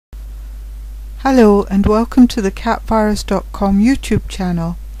Hello and welcome to the catvirus.com YouTube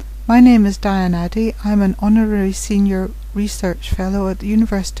channel. My name is Diane Addy. I'm an Honorary Senior Research Fellow at the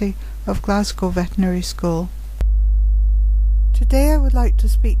University of Glasgow Veterinary School. Today I would like to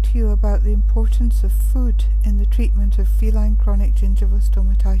speak to you about the importance of food in the treatment of feline chronic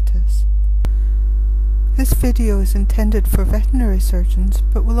gingivostomatitis. This video is intended for veterinary surgeons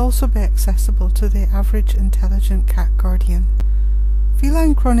but will also be accessible to the average intelligent cat guardian.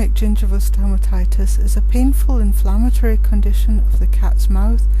 Feline chronic gingivostomatitis is a painful inflammatory condition of the cat's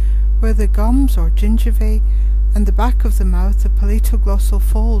mouth where the gums or gingivae and the back of the mouth, the palatoglossal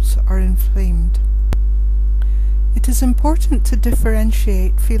folds, are inflamed. It is important to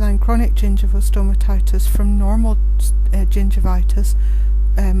differentiate feline chronic gingivostomatitis from normal gingivitis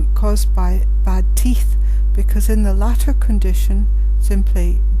caused by bad teeth, because in the latter condition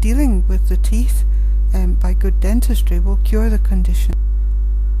simply dealing with the teeth by good dentistry will cure the condition.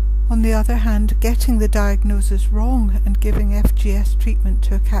 On the other hand, getting the diagnosis wrong and giving FGS treatment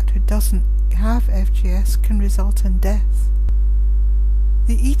to a cat who doesn't have FGS can result in death.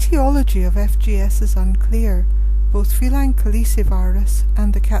 The etiology of FGS is unclear. Both feline calicivirus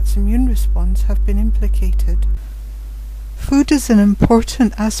and the cat's immune response have been implicated. Food is an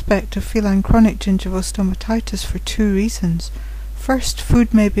important aspect of feline chronic gingivostomatitis for two reasons. First,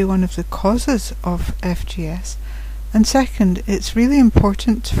 food may be one of the causes of FGS, and second, it's really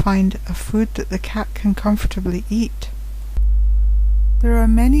important to find a food that the cat can comfortably eat. There are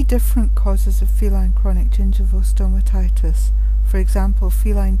many different causes of feline chronic gingivostomatitis, for example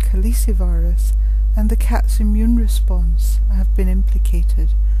feline calicivirus, and the cat's immune response have been implicated.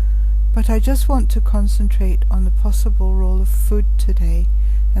 But I just want to concentrate on the possible role of food today,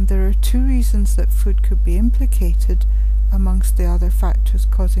 and there are two reasons that food could be implicated amongst the other factors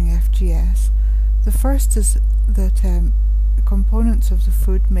causing FGS. The first is that components of the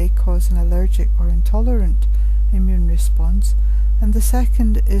food may cause an allergic or intolerant immune response, and the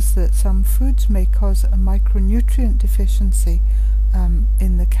second is that some foods may cause a micronutrient deficiency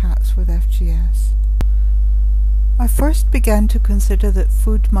in the cats with FGS. I first began to consider that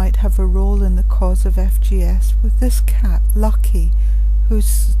food might have a role in the cause of FGS with this cat, Lucky, whose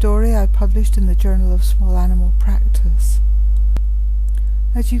story I published in the Journal of Small Animal Practice.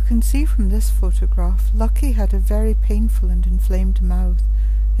 As you can see from this photograph, Lucky had a very painful and inflamed mouth.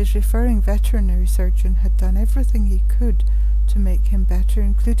 His referring veterinary surgeon had done everything he could to make him better,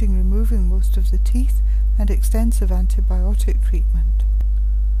 including removing most of the teeth and extensive antibiotic treatment.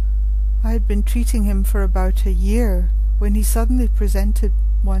 I had been treating him for about a year when he suddenly presented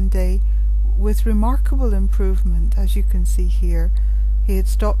one day with remarkable improvement. As you can see here, he had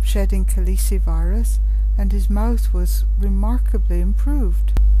stopped shedding calicivirus and his mouth was remarkably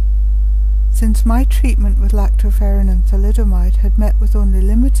improved. Since my treatment with lactoferrin and thalidomide had met with only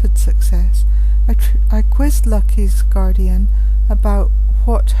limited success, I quizzed Lucky's guardian about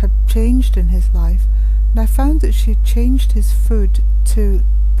what had changed in his life, and I found that she had changed his food to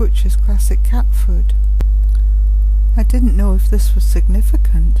Butcher's Classic Cat Food. I didn't know if this was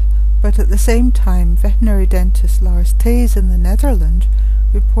significant, but at the same time veterinary dentist Lars Thees in the Netherlands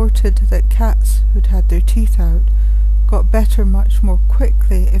reported that cats who'd had their teeth out got better much more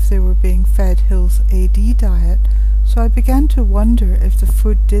quickly if they were being fed Hill's AD diet, so I began to wonder if the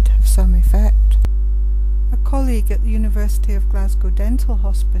food did have some effect. A colleague at the University of Glasgow Dental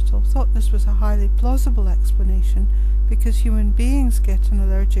Hospital thought this was a highly plausible explanation because human beings get an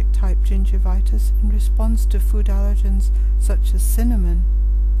allergic type gingivitis in response to food allergens such as cinnamon.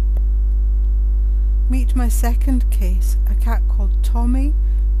 Meet my second case, a cat called Tommy,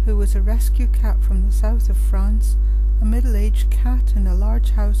 who was a rescue cat from the south of France, a middle-aged cat in a large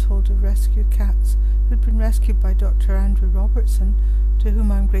household of rescue cats who had been rescued by Dr. Andrew Robertson, to whom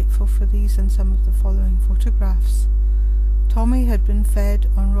I am grateful for these and some of the following photographs. Tommy had been fed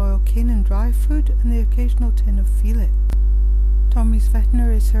on Royal Canin dry food and the occasional tin of Feline. Tommy's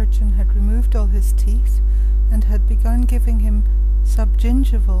veterinary surgeon had removed all his teeth and had begun giving him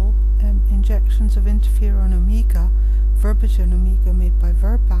subgingival injections of interferon omega, Verbagen omega made by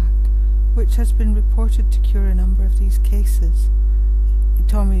Verbac, which has been reported to cure a number of these cases.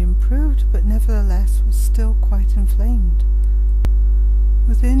 Tommy improved, but nevertheless was still quite inflamed.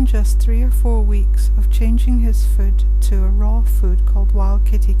 Within just 3 or 4 weeks of changing his food to a raw food called Wild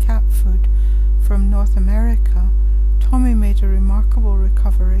Kitty Cat Food from North America, Tommy made a remarkable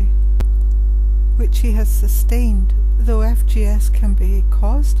recovery, which he has sustained, though FGS can be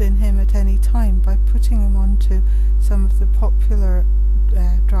caused in him at any time by putting him onto some of the popular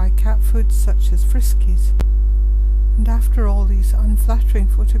dry cat foods such as Friskies. And after all these unflattering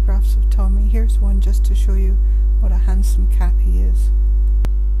photographs of Tommy, here's one just to show you what a handsome cat he is.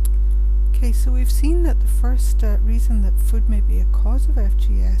 Okay, so we've seen that the first reason that food may be a cause of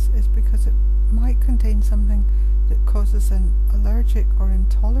FGS is because it might contain something that causes an allergic or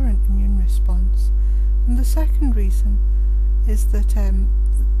intolerant immune response. And the second reason is that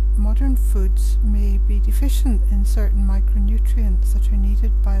modern foods may be deficient in certain micronutrients that are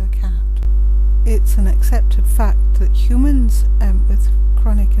needed by the cat. It's an accepted fact that humans with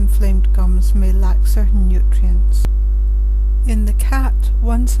chronic inflamed gums may lack certain nutrients. In the cat,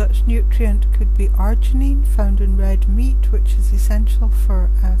 one such nutrient could be arginine, found in red meat, which is essential for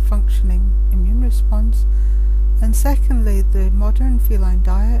a functioning immune response. And secondly, the modern feline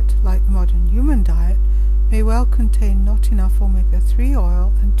diet, like the modern human diet, may well contain not enough omega-3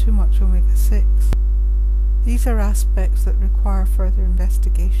 oil and too much omega-6. These are aspects that require further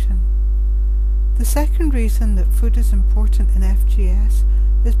investigation. The second reason that food is important in FGS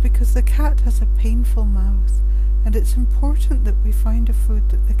is because the cat has a painful mouth, and it's important that we find a food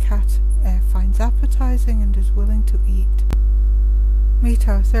that the cat finds appetizing and is willing to eat. Meet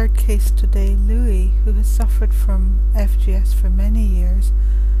our third case today, Louis, who has suffered from FGS for many years,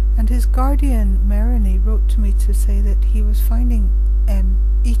 and his guardian, Melanie, wrote to me to say that he was finding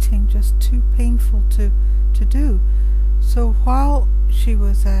eating just too painful to do. So while she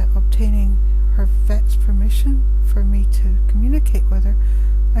was obtaining her vet's permission for me to communicate with her,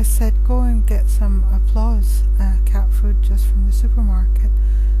 I said, go and get some applause cat food just from the supermarket.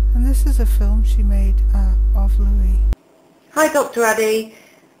 And this is a film she made of Louis. Hi Dr. Addy.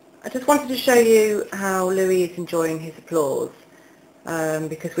 I just wanted to show you how Louis is enjoying his applause,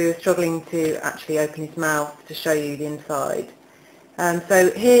 because we were struggling to actually open his mouth to show you the inside.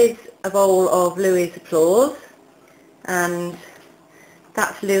 So here's a bowl of Louis' applause, and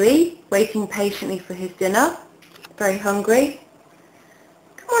that's Louis waiting patiently for his dinner, very hungry.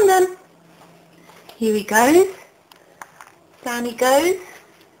 Come on then. Here he goes. Down he goes.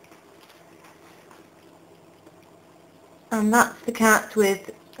 And that's the cat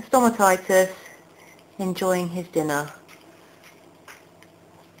with stomatitis enjoying his dinner.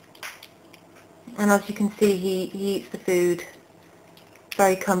 And as you can see, he eats the food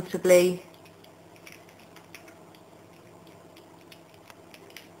very comfortably,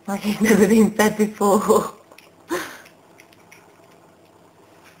 like he's never been fed before.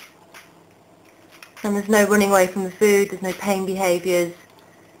 And there's no running away from the food, there's no pain behaviours,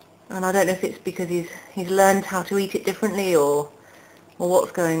 and I don't know if it's because he's learned how to eat it differently or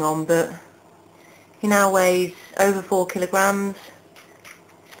what's going on, but he now weighs over 4 kilograms.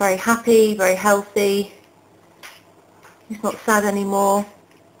 He's very happy, very healthy, he's not sad anymore,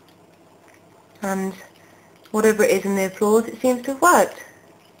 and whatever it is in the applause, it seems to have worked.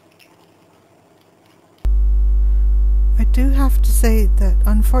 I do have to say that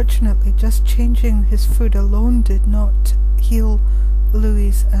unfortunately just changing his food alone did not heal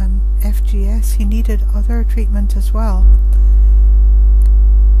Louis' FGS. He needed other treatment as well.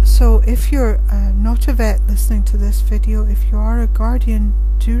 So if you're not a vet listening to this video, if you are a guardian,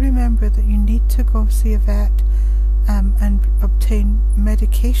 do remember that you need to go see a vet and obtain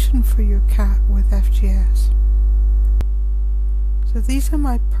medication for your cat with FGS. So these are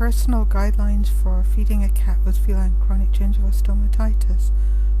my personal guidelines for feeding a cat with feline chronic gingivostomatitis.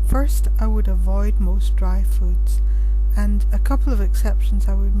 First, I would avoid most dry foods, and a couple of exceptions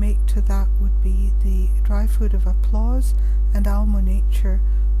I would make to that would be the dry food of Applause and Almo Nature,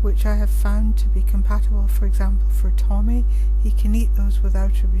 which I have found to be compatible. For example, for Tommy, he can eat those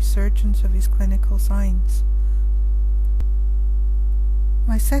without a resurgence of his clinical signs.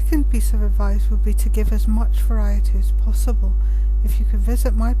 My second piece of advice would be to give as much variety as possible. If you could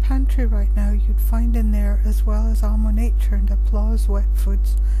visit my pantry right now, you'd find in there, as well as Almo Nature and Applause wet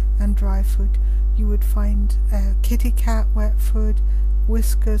foods and dry food, you would find kitty cat wet food,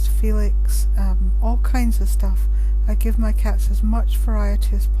 Whiskas, Felix, all kinds of stuff. I give my cats as much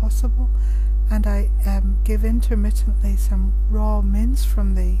variety as possible, and I give intermittently some raw mince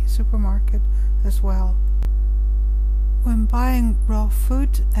from the supermarket as well. When buying raw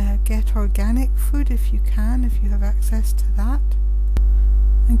food, get organic food if you can, if you have access to that.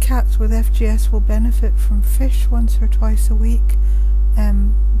 And cats with FGS will benefit from fish once or twice a week,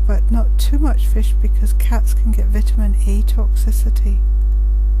 but not too much fish because cats can get vitamin A toxicity.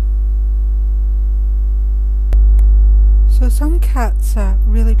 So some cats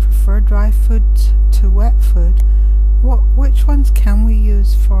really prefer dry food to wet food. Which ones can we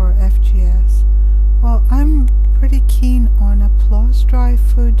use for FGS? Well, I'm pretty keen on Applause dry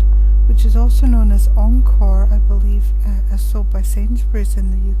food, which is also known as Encore, I believe, as sold by Sainsbury's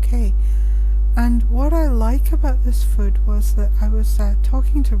in the UK. And what I like about this food was that I was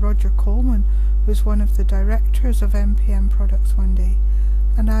talking to Roger Coleman, who's one of the directors of MPM products one day,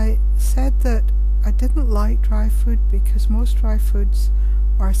 and I said that I didn't like dry food because most dry foods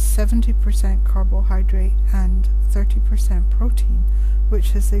are 70% carbohydrate and 30% protein,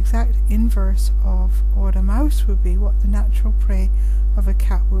 which is the exact inverse of what a mouse would be, what the natural prey of a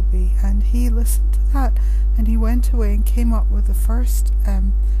cat would be. And he listened to that, and he went away and came up with the first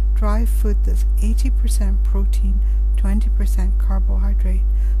dry food that's 80% protein, 20% carbohydrate.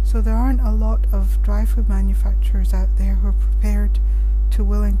 So there aren't a lot of dry food manufacturers out there who are prepared to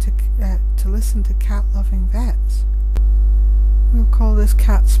willing to listen to cat-loving vets. We'll call this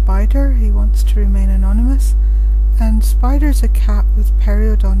cat Spider. He wants to remain anonymous. And Spider's a cat with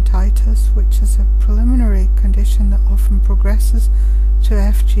periodontitis, which is a preliminary condition that often progresses to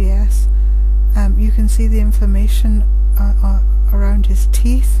FGS. You can see the inflammation around his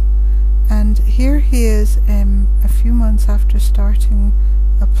teeth, and here he is a few months after starting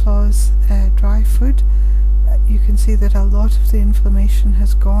Applause dry food. You can see that a lot of the inflammation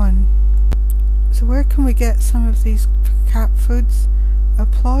has gone. So where can we get some of these cat foods?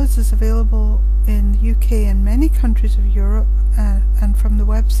 Applause is available in the UK and many countries of Europe, and from the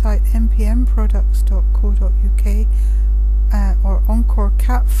website mpmproducts.co.uk or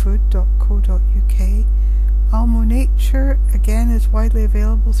encorecatfood.co.uk. Almo Nature again is widely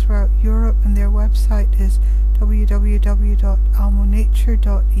available throughout Europe, and their website is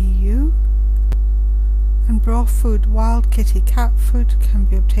www.almonature.eu. And raw food, Wild Kitty Cat Food, can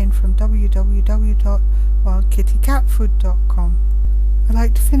be obtained from www.wildkittycatfood.com. I'd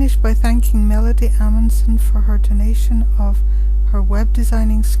like to finish by thanking Melody Amundsen for her donation of her web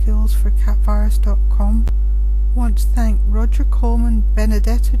designing skills for catvirus.com. I want to thank Roger Coleman,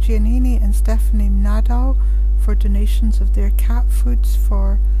 Benedetto Giannini and Stephanie Mnadow for donations of their cat foods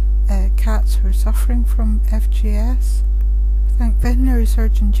for cats who are suffering from FGS. Thank veterinary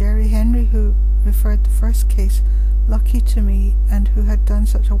surgeon Jerry Henry, who referred the first case, Lucky, to me, and who had done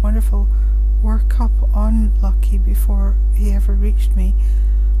such a wonderful workup on Lucky before he ever reached me.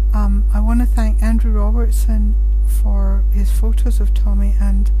 I want to thank Andrew Robertson for his photos of Tommy,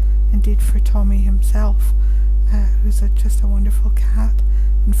 and indeed for Tommy himself, who's just a wonderful cat,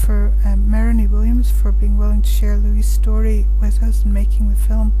 and for Melanie Williams for being willing to share Louis' story with us and making the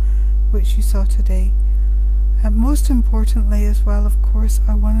film which you saw today. Most importantly as well, of course,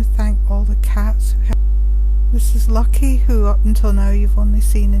 I want to thank all the cats who helped. This is Lucky, who up until now you've only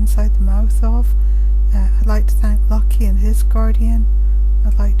seen inside the mouth of. I'd like to thank Lucky and his guardian.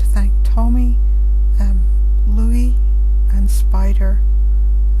 I'd like to thank Tommy, Louis and Spider,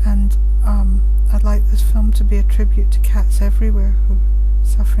 and I'd like this film to be a tribute to cats everywhere who are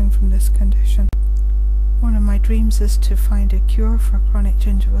suffering from this condition. One of my dreams is to find a cure for chronic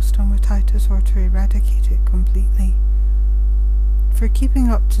gingivostomatitis or to eradicate it completely. For keeping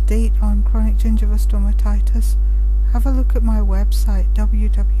up to date on chronic gingivostomatitis, have a look at my website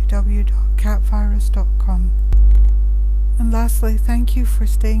www.catvirus.com. And lastly, thank you for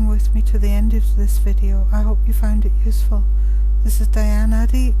staying with me to the end of this video. I hope you found it useful. This is Diane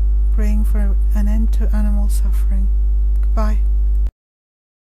Addy, praying for an end to animal suffering. Goodbye.